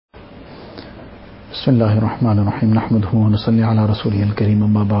بسم الله الرحمن الرحيم نحمده ونصلي على رسوله الكريم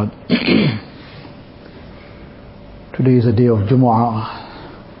أما بعد. Today is a day of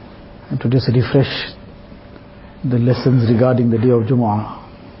Jumu'ah, and to just refresh the lessons regarding the day of Jumu'ah.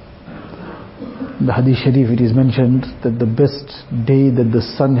 In the Hadith Sharif it is mentioned that the best day that the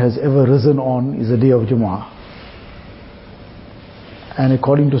sun has ever risen on is the day of Jumu'ah. And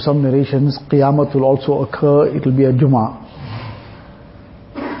according to some narrations, Qiyamah will also occur, it will be a Jumu'ah.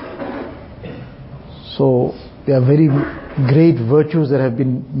 So there are very great virtues that have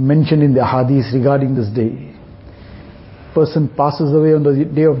been mentioned in the hadith regarding this day. Person passes away on the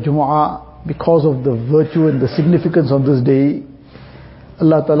day of Jumu'ah because of the virtue and the significance of this day.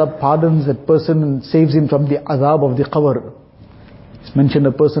 Allah Ta'ala pardons that person and saves him from the azab of the qabr. It's mentioned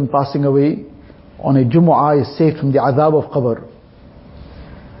a person passing away on a Jumu'ah is saved from the azab of qabr.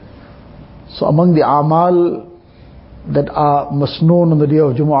 So among the a'mal that are masnoon on the day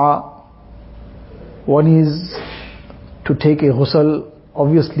of Jumu'ah, one is to take a ghusl.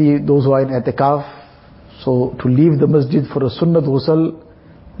 Obviously those who are in i'tikaf, so to leave the masjid for a sunnat ghusl,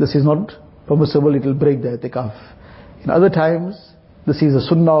 this is not permissible, it will break the i'tikaf. In other times, this is a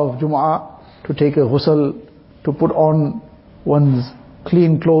sunnah of Jumu'ah, to take a ghusl, to put on one's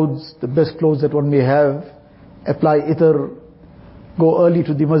clean clothes, the best clothes that one may have, apply itar, go early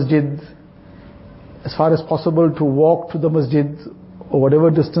to the masjid, as far as possible to walk to the masjid, or whatever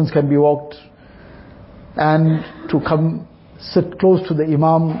distance can be walked, and to come sit close to the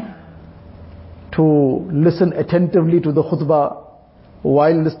imam, to listen attentively to the khutbah.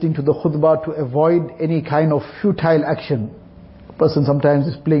 While listening to the khutbah, to avoid any kind of futile action. A person sometimes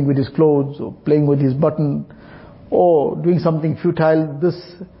is playing with his clothes, or playing with his button, or doing something futile. This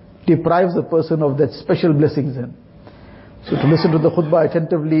deprives the person of that special blessings then. So to listen to the khutbah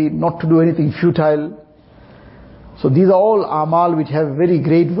attentively, not to do anything futile. So these are all a'mal which have very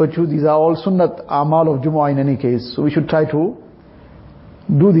great virtue. These are all sunnat a'mal of Jumu'ah in any case. So we should try to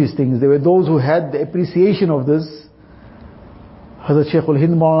do these things. There were those who had the appreciation of this. Hazrat Shaykh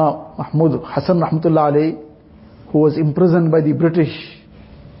al-Hind Maulana Mahmud Hassan Rahmatullah Alayh, who was imprisoned by the British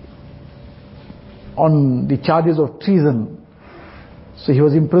on the charges of treason. So he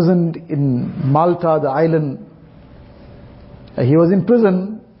was imprisoned in Malta, the island. He was in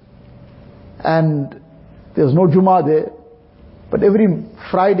prison, and there was no Jummah there, but every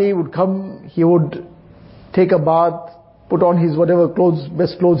Friday he would come, he would take a bath, put on his whatever clothes,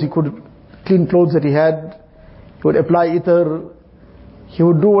 best clothes he could, clean clothes that he had, he would apply itar, he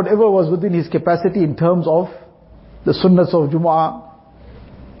would do whatever was within his capacity in terms of the sunnahs of Jumu'ah,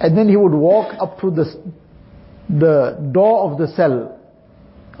 and then he would walk up to the door of the cell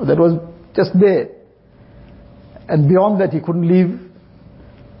that was just there, and beyond that he couldn't leave.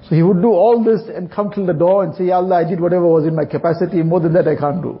 So he would do all this and come till the door and say, Ya Allah, I did whatever was in my capacity, more than that I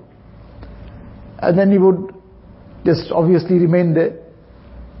can't do. And then he would just obviously remain there.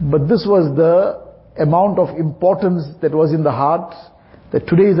 But this was the amount of importance that was in the heart, that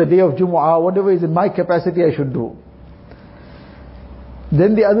today is the day of Jumu'ah, whatever is in my capacity I should do.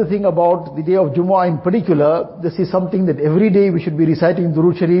 Then the other thing about the day of Jumu'ah in particular, this is something that every day we should be reciting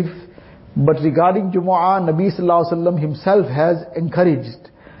Durood Sharif. But regarding Jumu'ah, Nabi Sallallahu Alaihi Wasallam himself has encouraged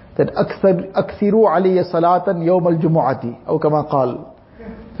that أكثروا علي صلاة يوم الجمعة أو كما قال,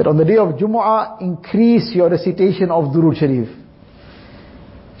 that on the day of Jumu'ah increase your recitation of Durood Sharif.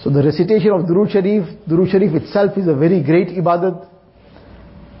 So the recitation of Durood Sharif itself is a very great ibadat.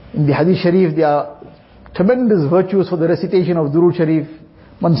 In the Hadith Sharif there are tremendous virtues for the recitation of Durood Sharif.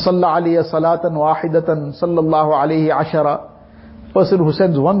 Man salla alayya salatan wahidatan sallallahu alayhi ashara. Person who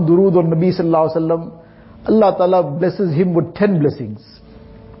sends one durood on Nabi Sallallahu Alaihi Wasallam, Allah Ta'ala blesses him with 10 blessings.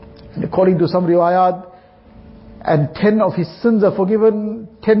 And according to some riwayat, and 10 of his sins are forgiven,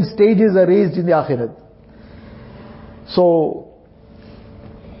 10 stages are raised in the akhirat. So,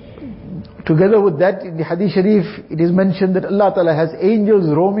 together with that, in the Hadith Sharif, it is mentioned that Allah Ta'ala has angels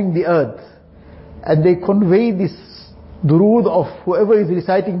roaming the earth, and they convey this durood of whoever is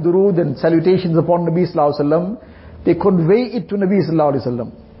reciting durood and salutations upon Nabi Sallallahu Alaihi Wasallam. They convey it to Nabi Sallallahu Alaihi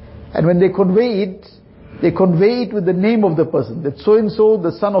Wasallam. And when they convey it with the name of the person, that so-and-so,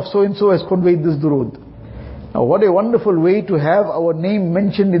 the son of so-and-so has conveyed this durood. Now what a wonderful way to have our name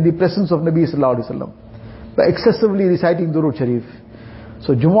mentioned in the presence of Nabi Sallallahu Alaihi Wasallam, by excessively reciting Durood Sharif.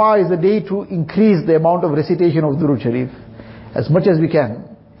 So Jumu'ah is a day to increase the amount of recitation of Durood Sharif as much as we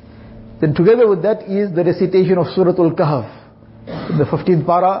can. Then together with that is the recitation of Surah Al-Kahf. In the 15th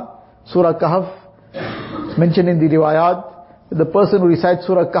para, Surah Kahf, it's mentioned in the riwayat that the person who recites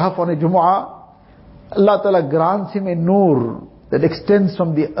Surah Kahf on a Jumu'ah, Allah Ta'ala grants him a nur that extends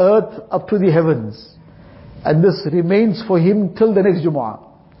from the earth up to the heavens, and this remains for him till the next Jumu'ah.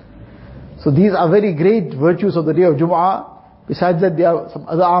 So these are very great virtues of the day of Jumu'ah. Besides that, there are some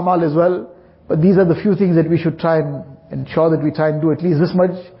other amal as well. But these are the few things that we should try and ensure that we try and do at least this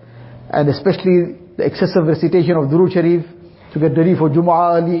much. And especially the excessive recitation of Durood Sharif to get ready for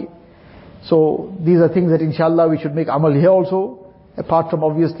Jumu'ah early. So these are things that inshallah we should make amal here also. Apart from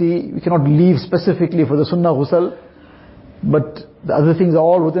obviously, we cannot leave specifically for the Sunnah Ghusl. But the other things are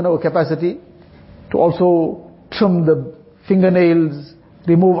all within our capacity. To also trim the fingernails,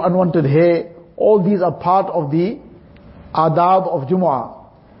 remove unwanted hair. All these are part of the adab of Jumu'ah.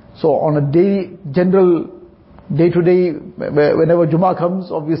 So on a general day-to-day, whenever Jumu'ah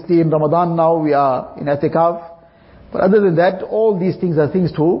comes, obviously in Ramadan now we are in i'tikaf. But other than that, all these things are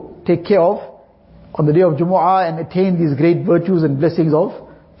things to take care of on the day of Jumu'ah and attain these great virtues and blessings of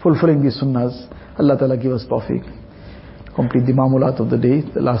fulfilling these sunnahs. Allah Ta'ala give us tawfiq. Complete the mamulat of the day,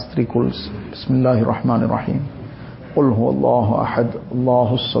 the last three quls. Bismillahir Rahmanir Rahim. قل هو الله أحد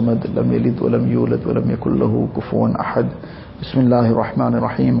الله الصمد لم يلد ولم يولد ولم يكن له كفوا أحد بسم الله الرحمن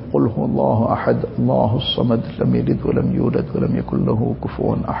الرحيم قل هو الله أحد الله الصمد لم يلد ولم يولد ولم يكن له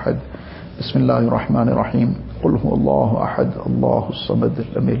كفوا أحد بسم الله الرحمن الرحيم قل هو الله أحد الله الصمد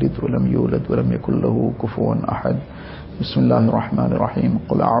لم يلد ولم يولد ولم يكن له كفوا أحد بسم الله الرحمن الرحيم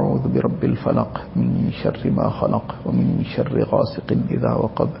قل أعوذ برب الفلق من شر ما خلق ومن شر غاسق إذا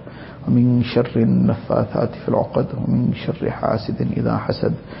وقب ومن شر النفاثات في العقد ومن شر حاسد إذا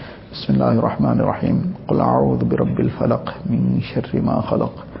حسد بسم الله الرحمن الرحيم قل أعوذ برب الفلق من شر ما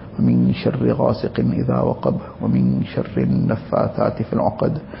خلق ومن شر غاسق إذا وقب ومن شر النفاثات في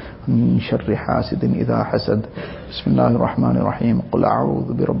العقد ومن شر حاسد إذا حسد بسم الله الرحمن الرحيم قل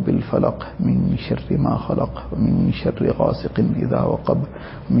أعوذ برب الفلق من شر ما خلق ومن شر غاسق إذا وقب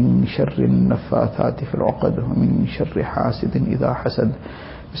ومن شر النفاثات في العقد ومن شر حاسد إذا حسد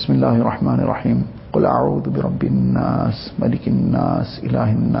بسم الله الرحمن الرحيم قل أعوذ برب الناس ملك الناس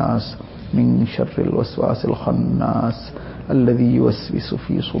إله الناس من شر الوسواس الخناس الذي يوسوس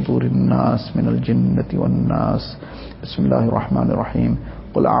في صدور الناس من الجنة والناس بسم الله الرحمن الرحيم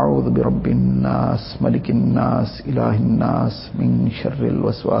قل أعوذ برب الناس ملك الناس إله الناس من شر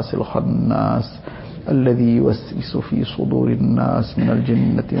الوسواس الخناس الذي يوسوس في صدور الناس من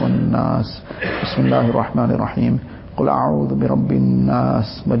الجنة والناس بسم الله الرحمن الرحيم قل أعوذ برب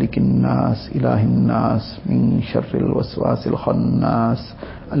الناس ملك الناس إله الناس من شر الوسواس الخناس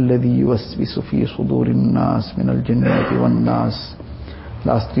الذي يوسوس في صدور الناس من الجنة والناس.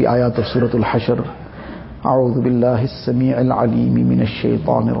 Last three ayat of Surah Al-Hashr. أعوذ بالله السميع العليم من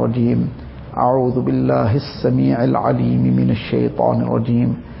الشيطان الرجيم أعوذ بالله السميع العليم من الشيطان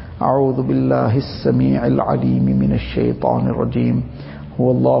الرجيم أعوذ بالله السميع العليم من الشيطان الرجيم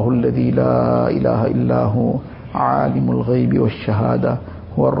هو الله الذي لا إله إلا هو عالم الغيب والشهادة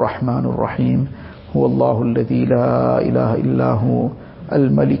هو الرحمن الرحيم هو الله الذي لا إله إلا هو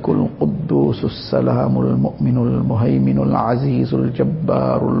الملك القدوس السلام المؤمن المهيمن العزيز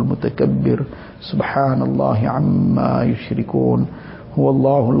الجبار المتكبر سبحان الله عما يشركون هو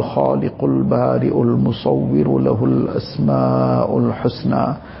الله الخالق البارئ المصور له الأسماء الحسنى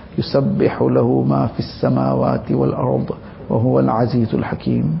يسبح له ما في السماوات والأرض وهو العزيز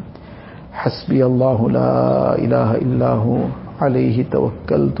الحكيم حسبي الله لا إله إلا هو عليه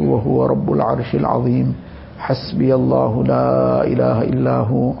توكلت وهو رب العرش العظيم حسبي الله لا إله إلا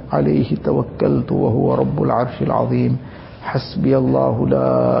هو عليه توكلت وهو رب العرش العظيم حسبي الله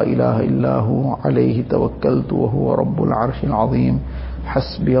لا إله إلا هو عليه توكلت وهو رب العرش العظيم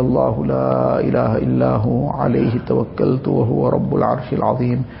حسبي الله لا إله إلا هو عليه توكلت وهو رب العرش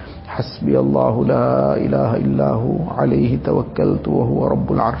العظيم حسبي الله لا إله إلا هو عليه توكلت وهو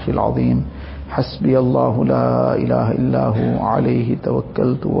رب العرش العظيم حسبي الله لا إله إلا هو عليه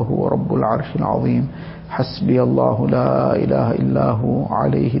توكلت وهو رب العرش العظيم حسبي الله لا إله إلا هو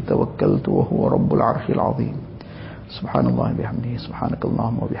عليه توكلت وهو رب العرش العظيم سبحان الله بحمده سبحانك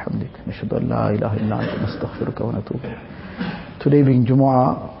اللهم وبحمدك نشهد أن لا إله إلا أنت نستغفرك ونتوب إليك. Today being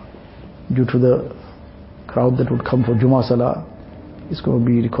Jumu'ah, due to the crowd that would come for Jumu'ah Salah, it's going to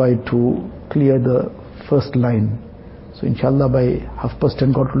be required to clear the first line. So inshallah by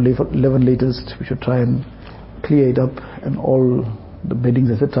 10:30 to 11 latest, we should try and clear it up and all the beddings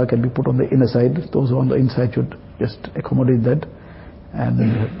etc. can be put on the inner side. Those who are on the inside should just accommodate that, and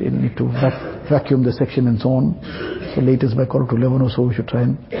they need to vacuum the section and so on. So latest by 10:45 to 11 or so, we should try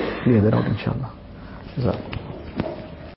and clear that out inshallah.